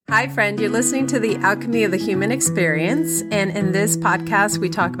Hi, friend. You're listening to The Alchemy of the Human Experience. And in this podcast, we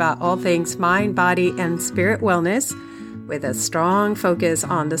talk about all things mind, body, and spirit wellness with a strong focus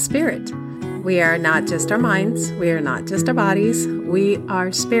on the spirit. We are not just our minds. We are not just our bodies. We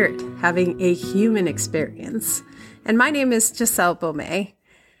are spirit, having a human experience. And my name is Giselle Beaumay.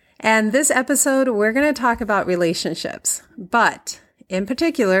 And this episode, we're going to talk about relationships. But in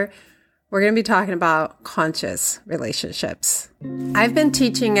particular, we're going to be talking about conscious relationships. I've been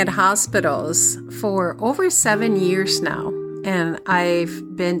teaching at hospitals for over 7 years now, and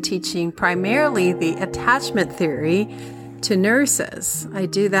I've been teaching primarily the attachment theory to nurses. I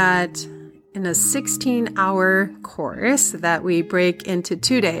do that in a 16-hour course that we break into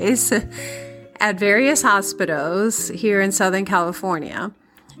 2 days at various hospitals here in Southern California.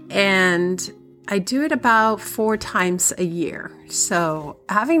 And I do it about 4 times a year. So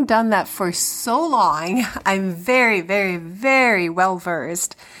having done that for so long, I'm very, very, very well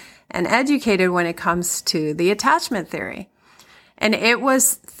versed and educated when it comes to the attachment theory. And it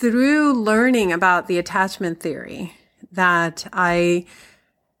was through learning about the attachment theory that I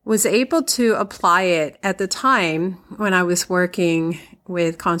was able to apply it at the time when I was working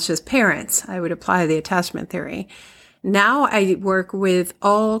with conscious parents. I would apply the attachment theory. Now I work with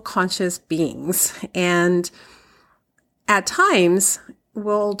all conscious beings, and at times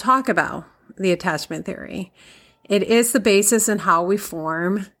we'll talk about the attachment theory. It is the basis in how we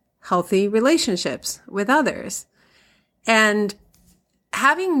form healthy relationships with others. And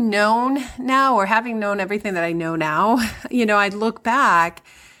having known everything that I know now, I look back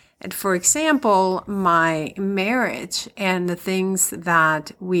at, for example, my marriage and the things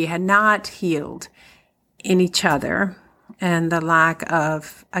that we had not healed in each other and the lack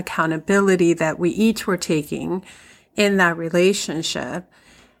of accountability that we each were taking in that relationship,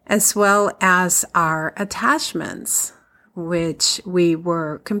 as well as our attachments, which we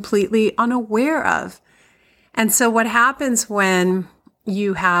were completely unaware of. And so what happens when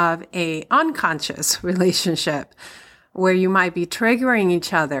you have an unconscious relationship where you might be triggering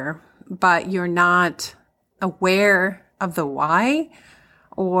each other, but you're not aware of the why,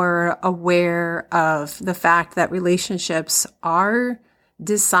 or aware of the fact that relationships are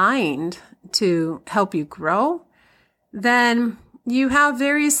designed to help you grow, then you have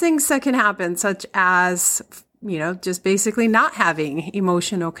various things that can happen, such as, just basically not having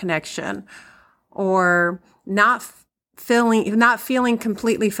emotional connection, or not feeling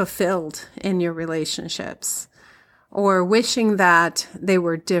completely fulfilled in your relationships, or wishing that they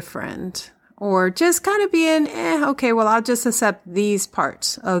were different. Or just kind of being, okay, well, I'll just accept these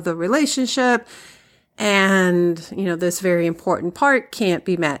parts of the relationship. And, this very important part can't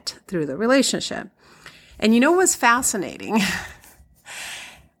be met through the relationship. And what's fascinating?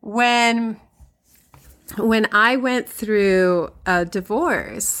 When I went through a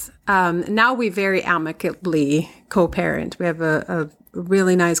divorce, now we very amicably co-parent. We have a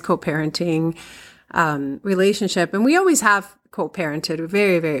really nice co-parenting relationship. And we always have co-parented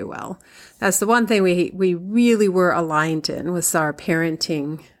very, very well. That's the one thing we really were aligned in, was our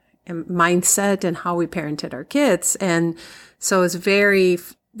parenting mindset and how we parented our kids. And so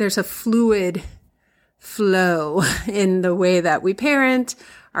there's a fluid flow in the way that we parent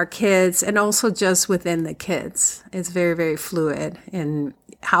our kids, and also just within the kids. It's very, very fluid in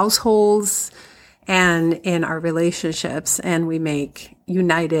households and in our relationships. And we make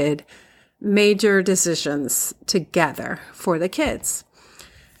united major decisions together for the kids.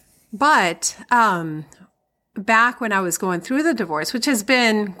 But back when I was going through the divorce, which has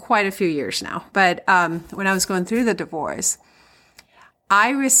been quite a few years now, but when I was going through the divorce,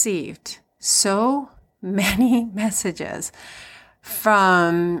 I received so many messages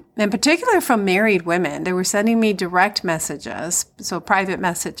in particular from married women. They were sending me direct messages, so private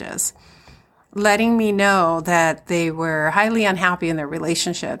messages, letting me know that they were highly unhappy in their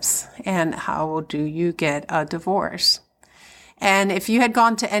relationships, and how do you get a divorce? And if you had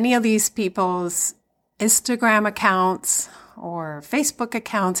gone to any of these people's Instagram accounts or Facebook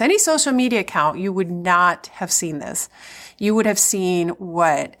accounts, any social media account, you would not have seen this. You would have seen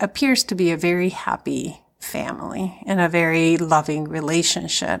what appears to be a very happy family and a very loving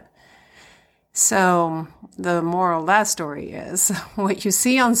relationship. So the moral of that story is, what you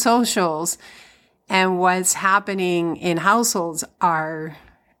see on socials and what's happening in households are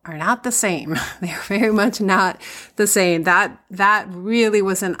not the same. They're very much not the same. That really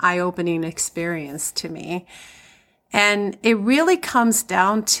was an eye-opening experience to me. And it really comes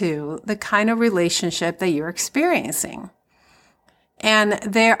down to the kind of relationship that you're experiencing. And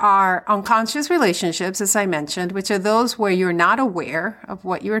there are unconscious relationships, as I mentioned, which are those where you're not aware of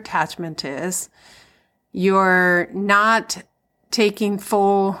what your attachment is. You're not taking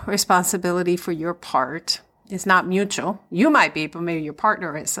full responsibility for your part. It's not mutual. You might be, but maybe your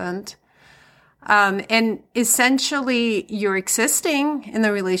partner isn't. And essentially, you're existing in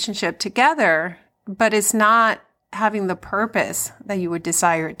the relationship together, but it's not having the purpose that you would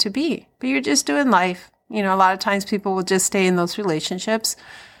desire it to be. But you're just doing life. A lot of times people will just stay in those relationships.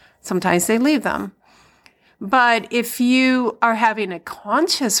 Sometimes they leave them. But if you are having a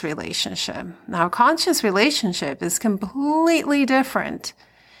conscious relationship, now a conscious relationship is completely different.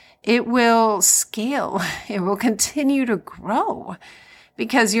 It will scale. It will continue to grow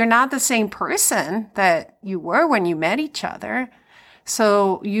because you're not the same person that you were when you met each other.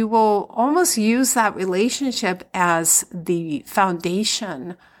 So you will almost use that relationship as the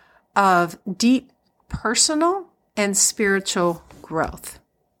foundation of deep personal and spiritual growth.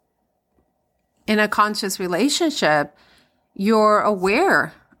 In a conscious relationship, you're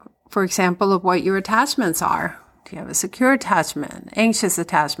aware, for example, of what your attachments are. Do you have a secure attachment, anxious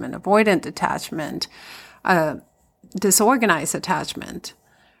attachment, avoidant attachment, disorganized attachment?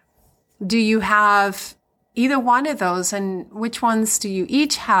 Do you have either one of those, and which ones do you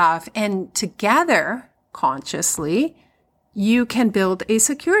each have? And together, consciously, you can build a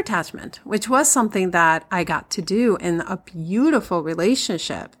secure attachment, which was something that I got to do in a beautiful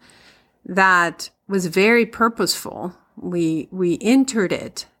relationship that was very purposeful. We entered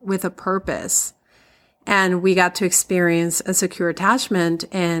it with a purpose, and we got to experience a secure attachment,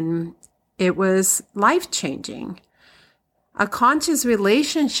 and it was life-changing. A conscious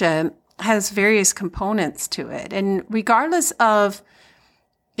relationship has various components to it, and regardless of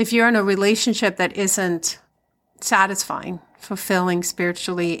if you're in a relationship that isn't satisfying, fulfilling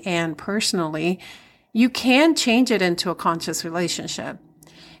spiritually and personally, you can change it into a conscious relationship.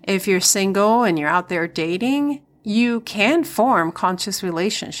 If you're single and you're out there dating, you can form conscious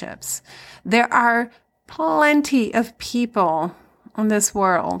relationships. There are plenty of people in this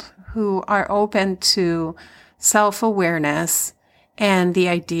world who are open to self-awareness and the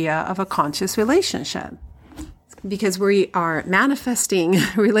idea of a conscious relationship. Because we are manifesting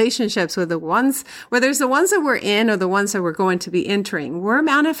relationships with the ones, whether it's the ones that we're in or the ones that we're going to be entering, we're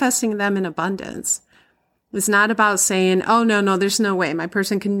manifesting them in abundance. It's not about saying, oh, no, there's no way. My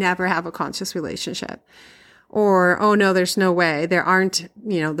person can never have a conscious relationship. Or, oh, no, there's no way. There aren't,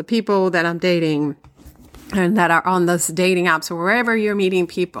 the people that I'm dating and that are on those dating apps or wherever you're meeting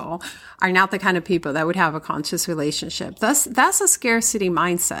people are not the kind of people that would have a conscious relationship. That's a scarcity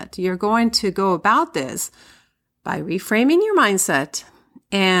mindset. You're going to go about this by reframing your mindset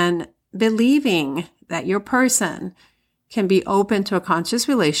and believing that your person can be open to a conscious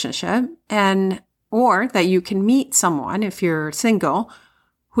relationship or that you can meet someone, if you're single,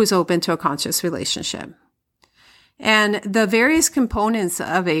 who's open to a conscious relationship. And the various components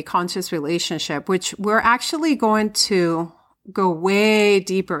of a conscious relationship, which we're actually going to go way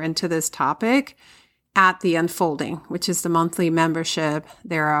deeper into this topic at the Unfolding, which is the monthly membership.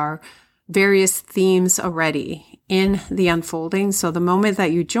 There are various themes already in the Unfolding. So the moment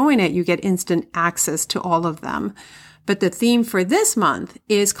that you join it, you get instant access to all of them. But the theme for this month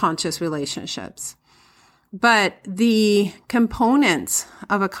is conscious relationships. But the components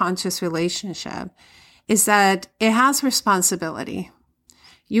of a conscious relationship is that it has responsibility.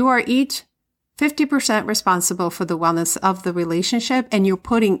 You are each 50% responsible for the wellness of the relationship, and you're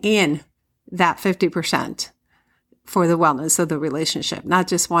putting in that 50% for the wellness of the relationship, not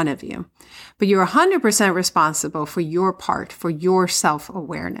just one of you. But you're 100% responsible for your part, for your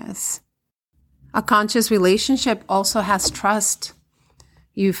self-awareness. A conscious relationship also has trust.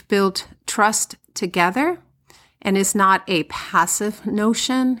 You've built trust together, and it's not a passive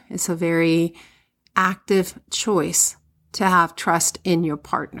notion. It's a very active choice to have trust in your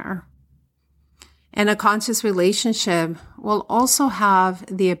partner. And a conscious relationship will also have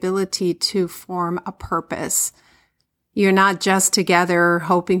the ability to form a purpose. You're not just together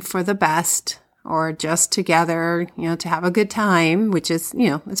hoping for the best or just together, to have a good time, which is,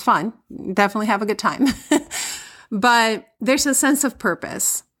 it's fun. Definitely have a good time. But there's a sense of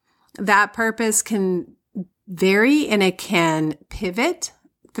purpose. That purpose can vary and it can pivot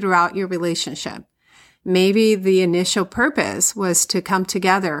throughout your relationship. Maybe the initial purpose was to come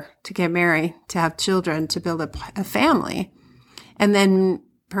together, to get married, to have children, to build a family. And then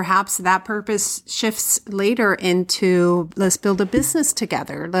perhaps that purpose shifts later into, let's build a business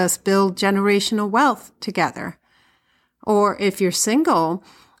together. Let's build generational wealth together. Or if you're single,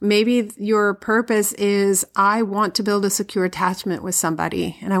 maybe your purpose is, I want to build a secure attachment with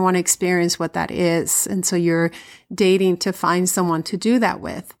somebody and I want to experience what that is. And so you're dating to find someone to do that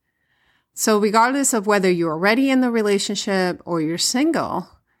with. So regardless of whether you're already in the relationship or you're single,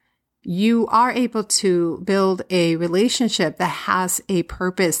 you are able to build a relationship that has a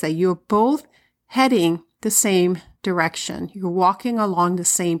purpose, that you're both heading the same direction. You're walking along the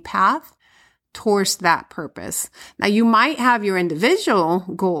same path towards that purpose. Now, you might have your individual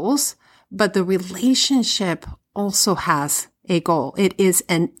goals, but the relationship also has a goal. It is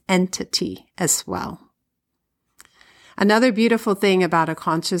an entity as well. Another beautiful thing about a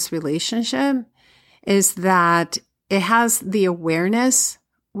conscious relationship is that it has the awareness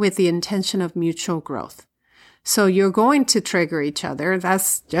with the intention of mutual growth. So you're going to trigger each other.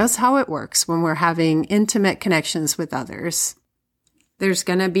 That's just how it works when we're having intimate connections with others. There's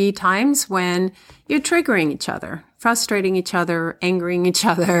going to be times when you're triggering each other, frustrating each other, angering each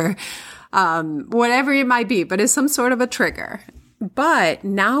other, whatever it might be, but it's some sort of a trigger. But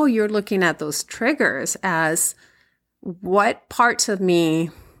now you're looking at those triggers as what parts of me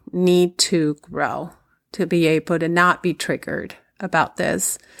need to grow to be able to not be triggered about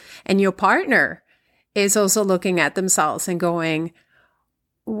this. And your partner is also looking at themselves and going,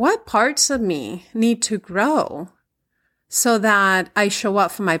 what parts of me need to grow so that I show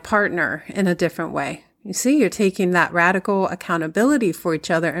up for my partner in a different way? You see, you're taking that radical accountability for each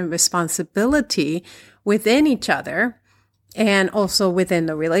other and responsibility within each other and also within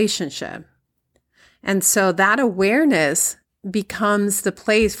the relationship. And so that awareness becomes the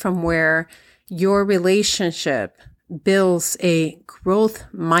place from where your relationship builds a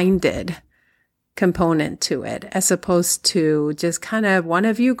growth-minded component to it, as opposed to just kind of one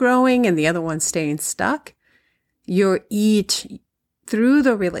of you growing and the other one staying stuck. You're each, through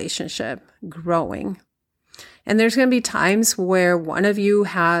the relationship, growing. And there's going to be times where one of you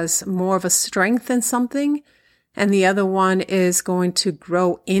has more of a strength in something and the other one is going to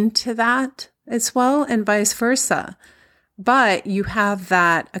grow into that as well, and vice versa. But you have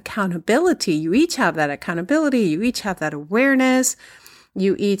that accountability. You each have that accountability. You each have that awareness.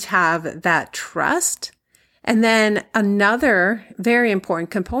 You each have that trust. And then another very important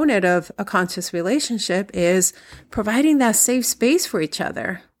component of a conscious relationship is providing that safe space for each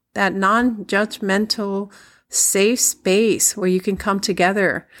other, that non-judgmental safe space where you can come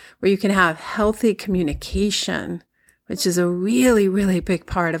together, where you can have healthy communication, which is a really, really big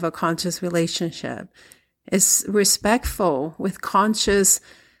part of a conscious relationship. It's respectful with conscious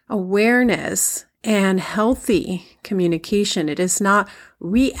awareness and healthy communication. It is not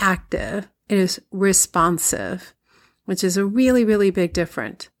reactive. It is responsive, which is a really, really big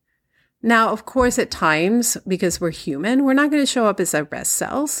difference. Now, of course, at times, because we're human, we're not going to show up as our best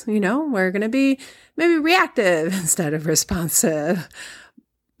selves. We're going to be maybe reactive instead of responsive.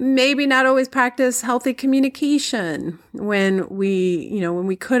 Maybe not always practice healthy communication when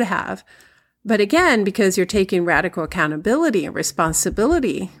we could have. But again, because you're taking radical accountability and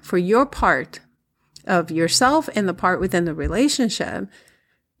responsibility for your part of yourself and the part within the relationship,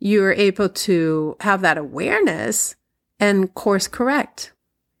 you're able to have that awareness and course correct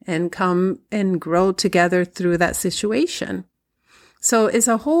and come and grow together through that situation. So it's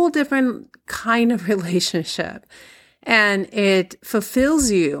a whole different kind of relationship, and it fulfills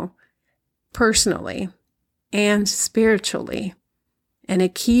you personally and spiritually. And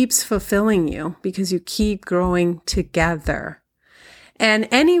it keeps fulfilling you because you keep growing together. And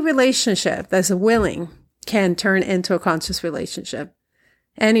any relationship that's willing can turn into a conscious relationship.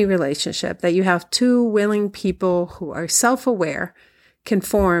 Any relationship that you have two willing people who are self-aware can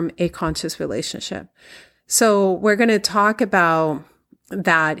form a conscious relationship. So we're going to talk about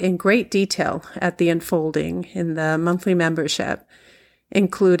that in great detail at the Unfolding in the monthly membership,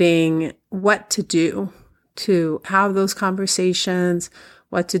 including what to do to have those conversations,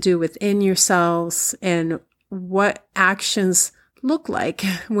 what to do within yourselves, and what actions look like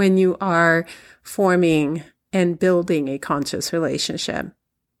when you are forming and building a conscious relationship.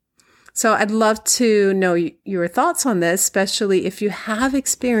 So I'd love to know your thoughts on this, especially if you have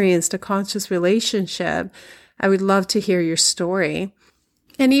experienced a conscious relationship. I would love to hear your story.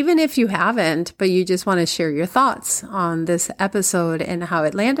 And even if you haven't, but you just want to share your thoughts on this episode and how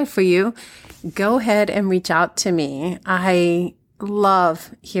it landed for you, go ahead and reach out to me. I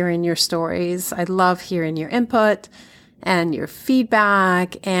love hearing your stories. I love hearing your input and your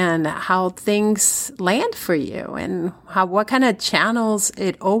feedback and how things land for you and what kind of channels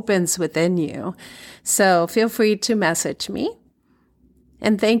it opens within you. So feel free to message me.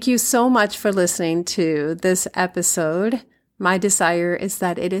 And thank you so much for listening to this episode. My desire is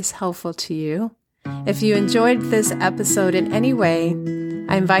that it is helpful to you. If you enjoyed this episode in any way,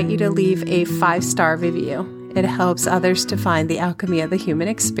 I invite you to leave a 5-star review. It helps others to find the alchemy of the human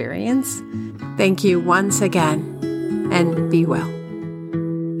experience. Thank you once again, and be well.